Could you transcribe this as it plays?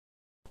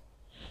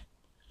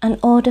An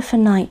order for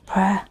night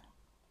prayer,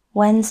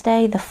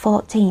 Wednesday the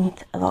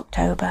 14th of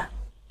October.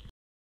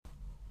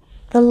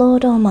 The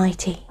Lord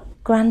Almighty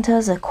grant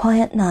us a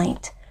quiet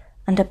night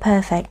and a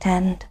perfect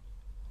end.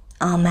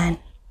 Amen.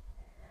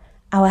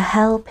 Our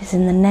help is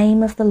in the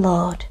name of the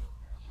Lord,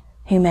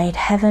 who made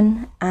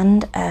heaven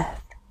and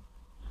earth.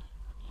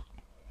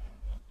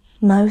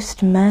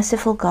 Most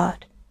merciful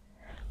God,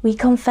 we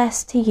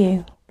confess to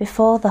you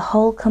before the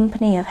whole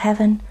company of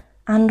heaven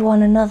and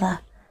one another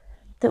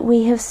that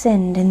we have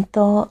sinned in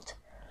thought,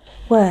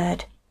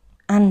 word,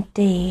 and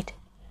deed,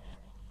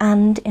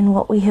 and in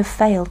what we have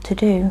failed to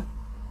do.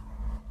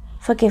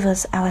 Forgive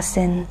us our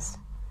sins,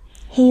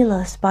 heal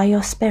us by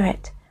your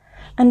Spirit,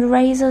 and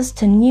raise us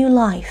to new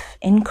life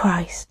in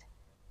Christ.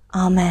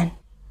 Amen.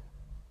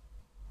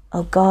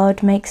 O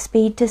God, make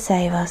speed to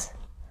save us.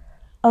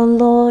 O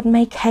Lord,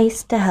 make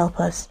haste to help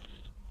us.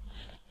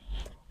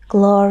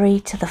 Glory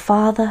to the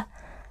Father,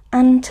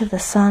 and to the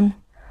Son,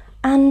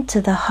 and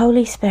to the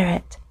Holy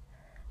Spirit,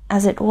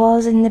 as it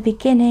was in the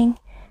beginning,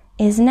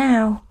 is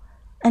now,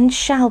 and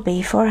shall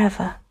be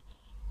forever.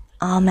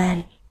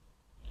 Amen.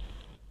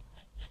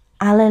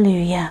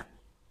 Alleluia.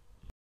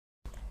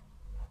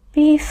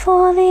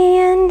 Before the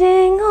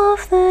ending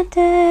of the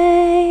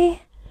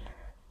day,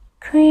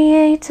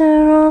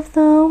 Creator of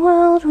the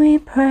world, we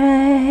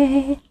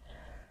pray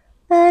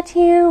that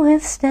you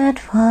with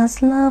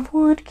steadfast love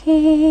would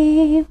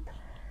keep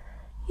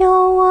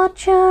your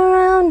watch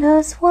around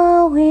us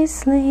while we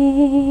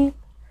sleep.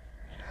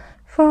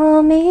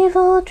 From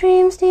evil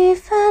dreams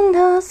defend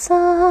our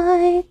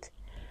sight,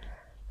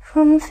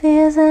 from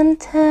fears and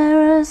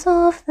terrors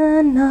of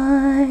the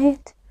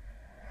night.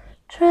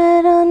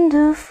 Tread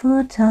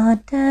underfoot our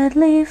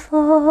deadly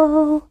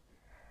foe,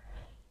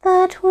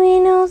 that we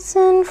no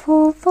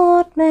sinful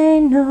thought may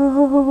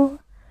know.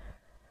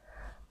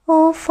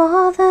 O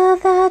Father,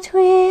 that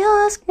we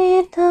ask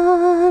be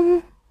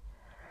done,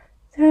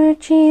 through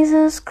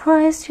Jesus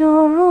Christ,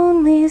 your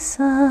only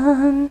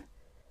Son,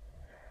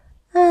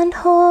 and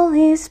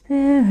Holy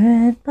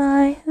Spirit,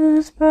 by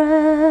whose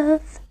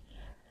breath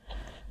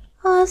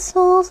our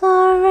souls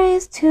are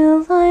raised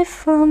to life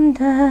from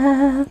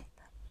death.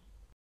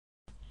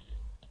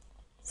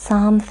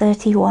 Psalm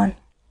 31,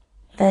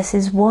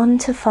 verses 1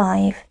 to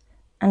 5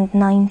 and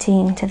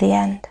 19 to the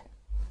end.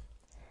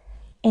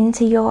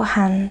 Into your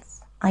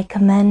hands I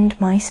commend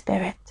my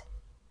spirit.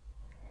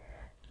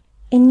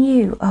 In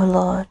you, O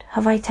Lord,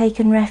 have I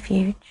taken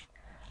refuge.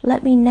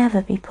 Let me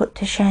never be put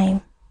to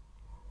shame.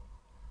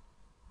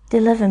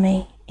 Deliver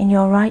me in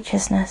your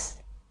righteousness.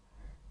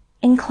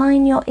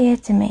 Incline your ear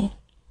to me.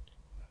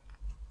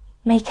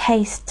 Make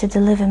haste to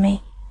deliver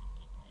me.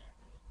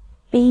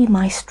 Be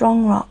my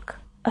strong rock,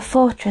 a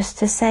fortress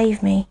to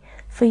save me,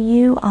 for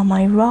you are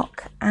my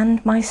rock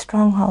and my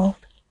stronghold.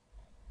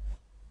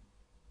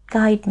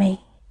 Guide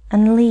me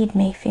and lead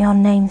me for your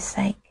name's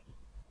sake.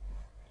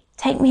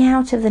 Take me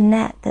out of the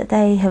net that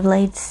they have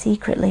laid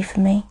secretly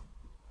for me.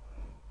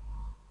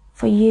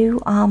 For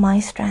you are my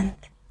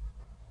strength.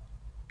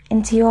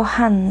 Into your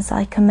hands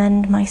I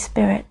commend my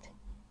spirit.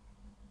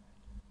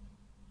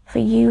 For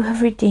you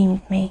have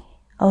redeemed me,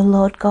 O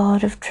Lord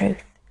God of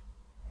truth.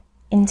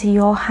 Into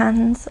your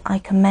hands I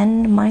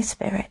commend my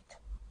spirit.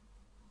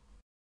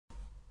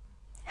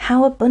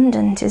 How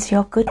abundant is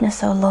your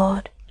goodness, O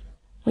Lord,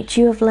 which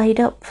you have laid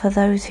up for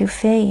those who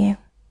fear you,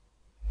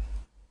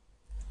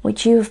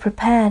 which you have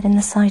prepared in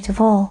the sight of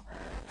all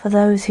for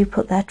those who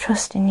put their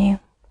trust in you.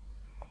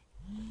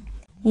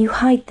 You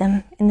hide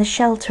them in the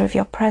shelter of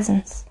your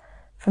presence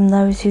from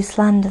those who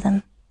slander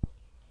them.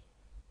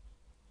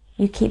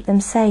 You keep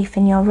them safe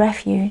in your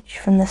refuge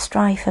from the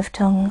strife of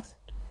tongues.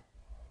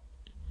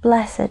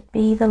 Blessed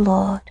be the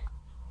Lord.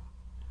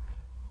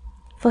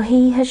 For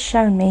he has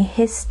shown me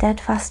his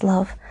steadfast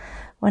love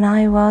when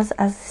I was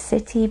as a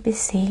city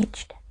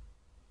besieged.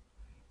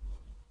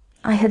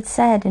 I had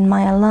said in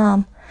my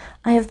alarm,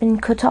 I have been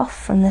cut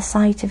off from the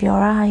sight of your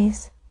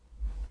eyes.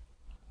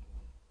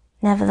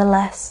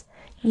 Nevertheless,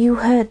 you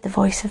heard the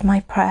voice of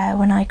my prayer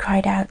when I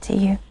cried out to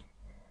you.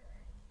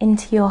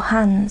 Into your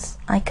hands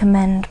I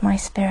commend my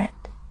spirit.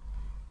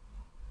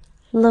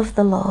 Love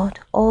the Lord,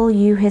 all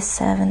you his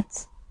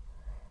servants.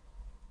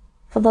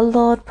 For the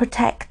Lord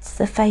protects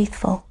the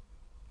faithful,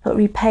 but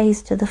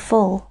repays to the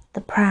full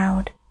the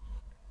proud.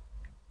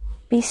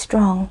 Be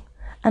strong,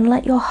 and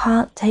let your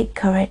heart take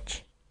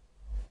courage.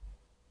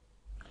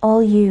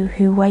 All you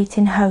who wait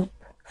in hope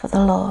for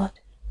the Lord,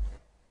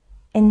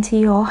 into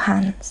your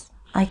hands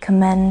I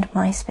commend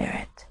my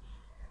spirit.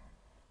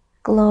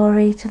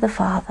 Glory to the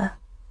Father,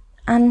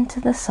 and to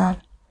the Son,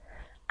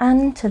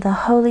 and to the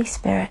Holy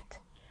Spirit,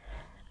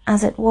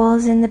 as it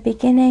was in the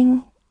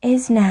beginning,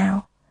 is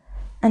now,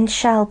 and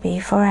shall be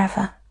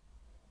forever.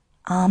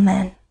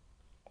 Amen.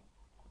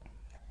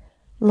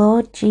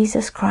 Lord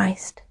Jesus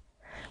Christ,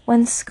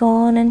 when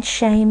scorn and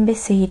shame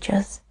besiege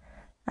us,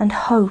 and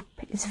hope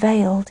is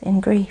veiled in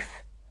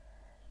grief,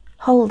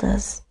 hold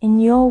us in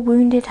your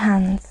wounded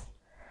hands,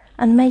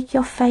 and make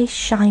your face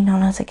shine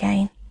on us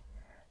again,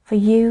 for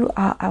you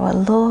are our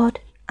Lord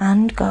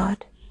and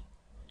God.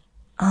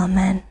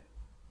 Amen.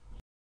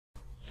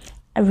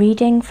 A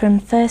reading from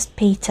 1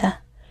 Peter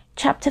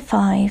chapter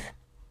 5,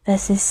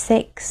 verses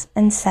 6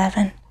 and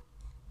 7.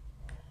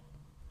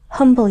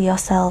 Humble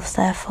yourselves,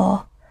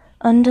 therefore,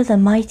 under the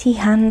mighty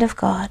hand of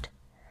God,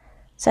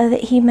 so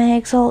that he may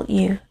exalt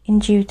you in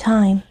due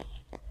time.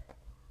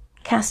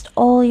 Cast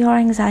all your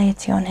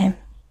anxiety on him,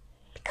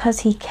 because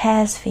he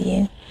cares for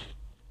you.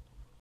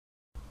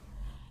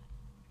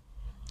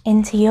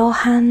 Into your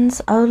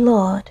hands, O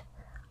Lord,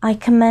 I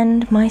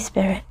commend my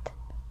spirit.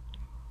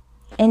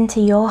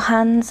 Into your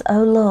hands,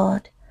 O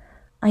Lord,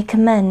 I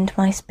commend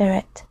my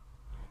spirit.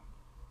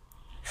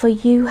 For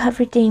you have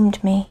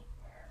redeemed me,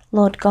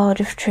 Lord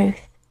God of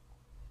truth.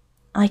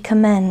 I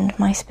commend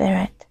my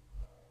spirit.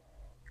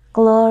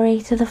 Glory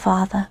to the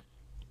Father,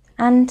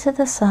 and to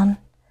the Son,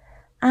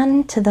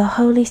 and to the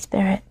Holy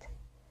Spirit.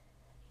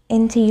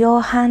 Into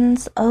your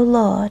hands, O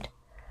Lord,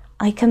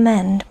 I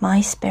commend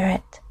my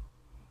spirit.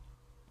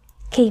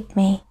 Keep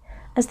me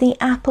as the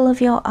apple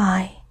of your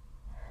eye.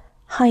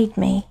 Hide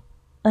me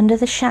under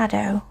the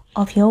shadow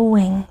of your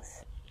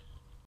wings.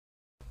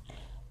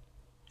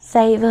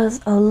 Save us,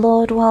 O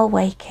Lord, while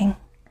waking,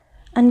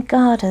 and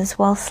guard us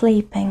while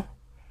sleeping,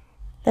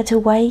 that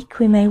awake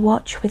we may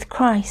watch with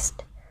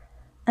Christ,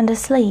 and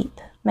asleep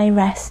may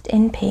rest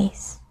in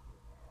peace.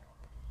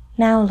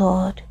 Now,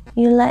 Lord,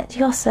 you let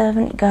your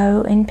servant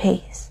go in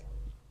peace.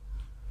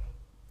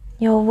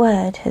 Your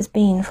word has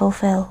been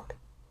fulfilled.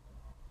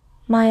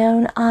 My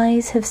own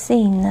eyes have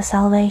seen the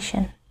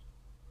salvation,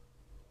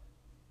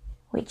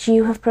 which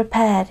you have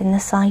prepared in the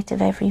sight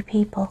of every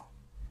people,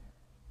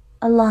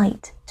 a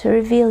light to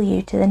reveal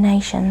you to the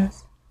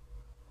nations,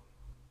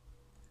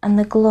 and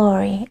the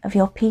glory of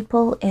your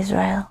people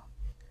Israel.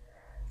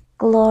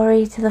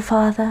 Glory to the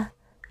Father,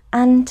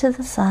 and to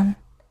the Son,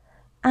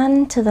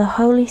 and to the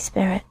Holy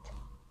Spirit,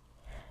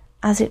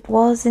 as it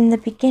was in the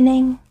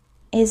beginning,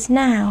 is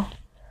now,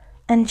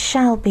 and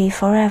shall be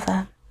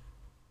forever.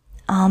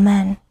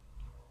 Amen.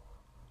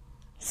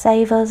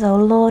 Save us, O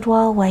Lord,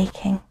 while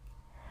waking,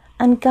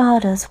 and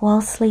guard us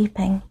while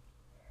sleeping,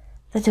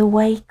 that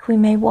awake we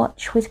may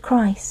watch with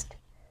Christ,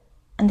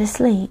 and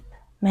asleep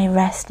may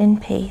rest in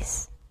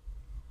peace.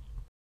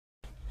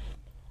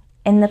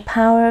 In the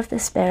power of the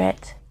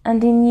Spirit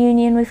and in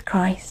union with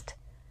Christ,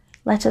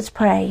 let us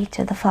pray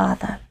to the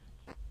Father.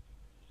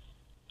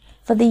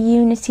 For the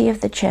unity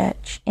of the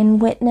Church in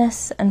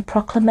witness and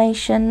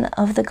proclamation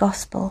of the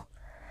gospel,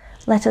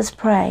 let us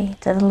pray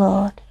to the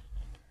Lord.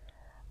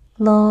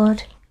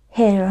 Lord,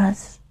 hear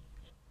us.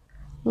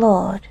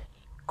 Lord,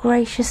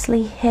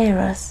 graciously hear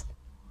us.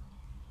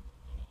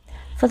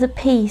 For the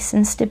peace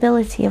and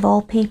stability of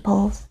all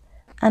peoples,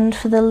 and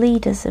for the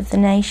leaders of the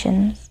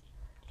nations,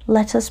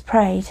 let us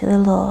pray to the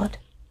Lord.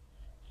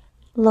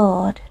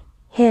 Lord,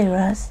 hear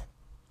us.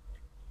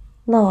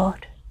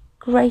 Lord,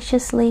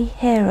 graciously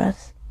hear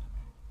us.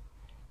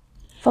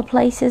 For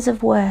places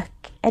of work,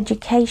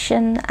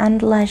 education,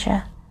 and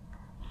leisure,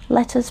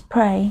 let us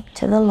pray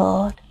to the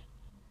Lord.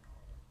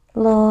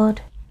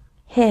 Lord,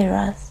 hear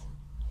us.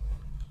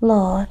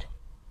 Lord,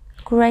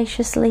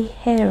 graciously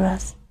hear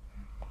us.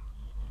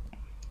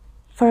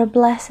 For a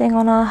blessing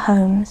on our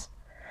homes,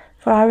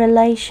 for our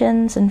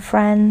relations and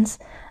friends,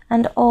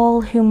 and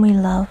all whom we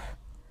love,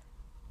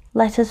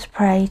 let us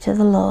pray to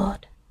the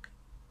Lord.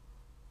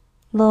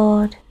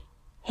 Lord,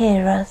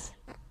 hear us.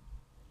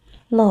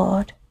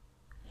 Lord,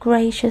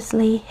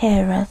 graciously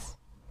hear us.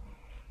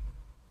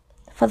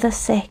 For the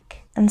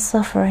sick and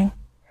suffering,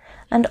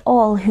 and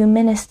all who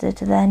minister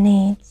to their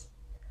needs,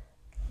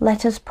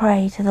 let us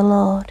pray to the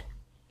Lord.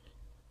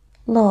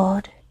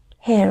 Lord,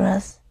 hear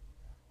us.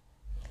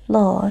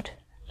 Lord,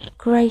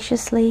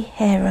 graciously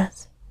hear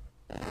us.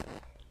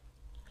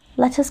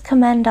 Let us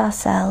commend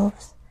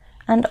ourselves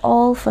and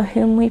all for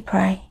whom we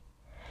pray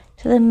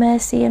to the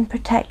mercy and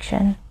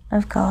protection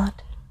of God.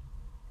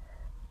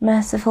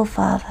 Merciful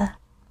Father,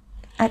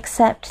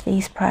 accept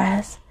these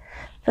prayers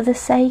for the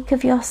sake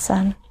of your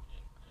Son,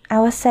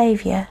 our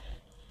Saviour,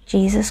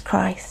 Jesus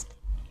Christ.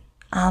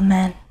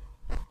 Amen.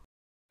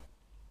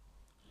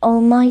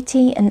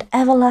 Almighty and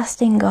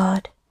everlasting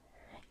God,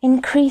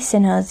 increase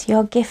in us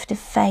your gift of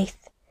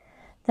faith,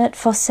 that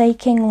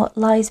forsaking what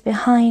lies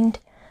behind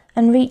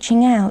and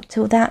reaching out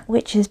to that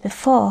which is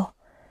before,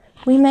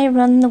 we may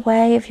run the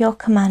way of your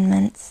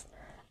commandments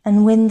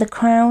and win the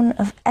crown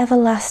of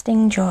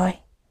everlasting joy.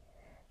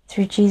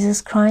 Through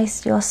Jesus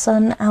Christ, your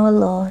Son, our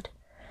Lord,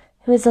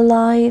 who is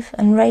alive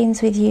and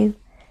reigns with you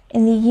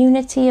in the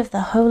unity of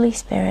the Holy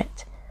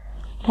Spirit,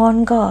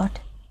 one God,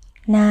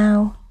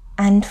 now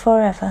and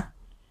forever.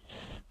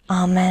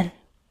 Amen.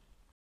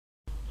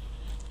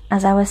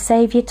 As our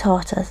Saviour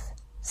taught us,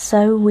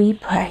 so we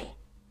pray.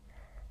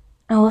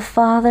 Our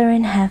Father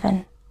in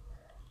heaven,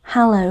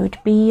 hallowed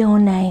be your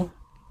name.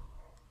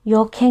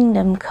 Your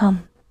kingdom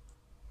come.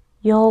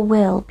 Your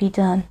will be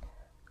done,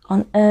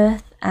 on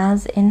earth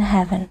as in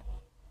heaven.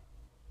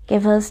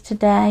 Give us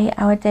today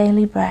our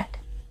daily bread.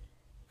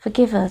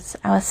 Forgive us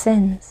our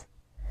sins,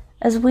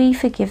 as we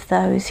forgive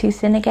those who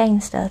sin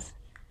against us.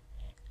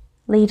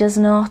 Lead us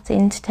not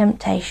into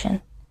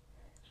temptation,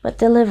 but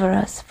deliver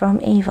us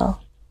from evil.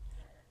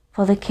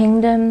 For the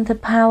kingdom, the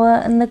power,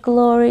 and the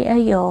glory are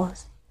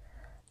yours,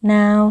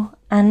 now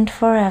and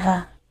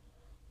forever.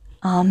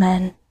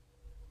 Amen.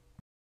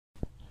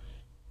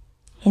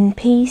 In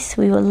peace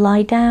we will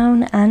lie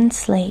down and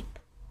sleep.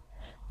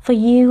 For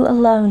you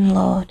alone,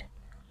 Lord,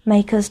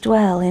 make us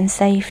dwell in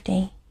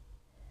safety.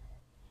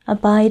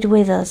 Abide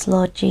with us,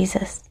 Lord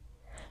Jesus,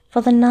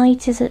 for the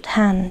night is at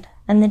hand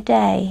and the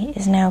day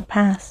is now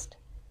past.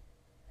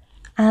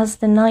 As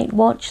the night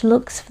watch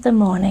looks for the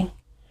morning,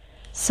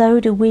 so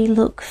do we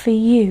look for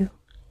you,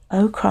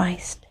 O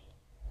Christ.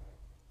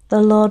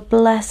 The Lord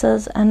bless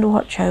us and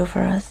watch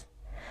over us.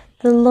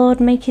 The Lord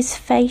make his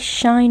face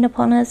shine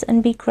upon us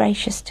and be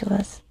gracious to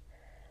us.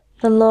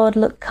 The Lord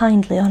look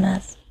kindly on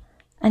us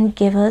and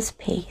give us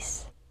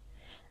peace.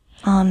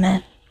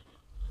 Amen.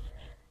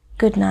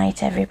 Good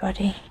night,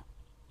 everybody.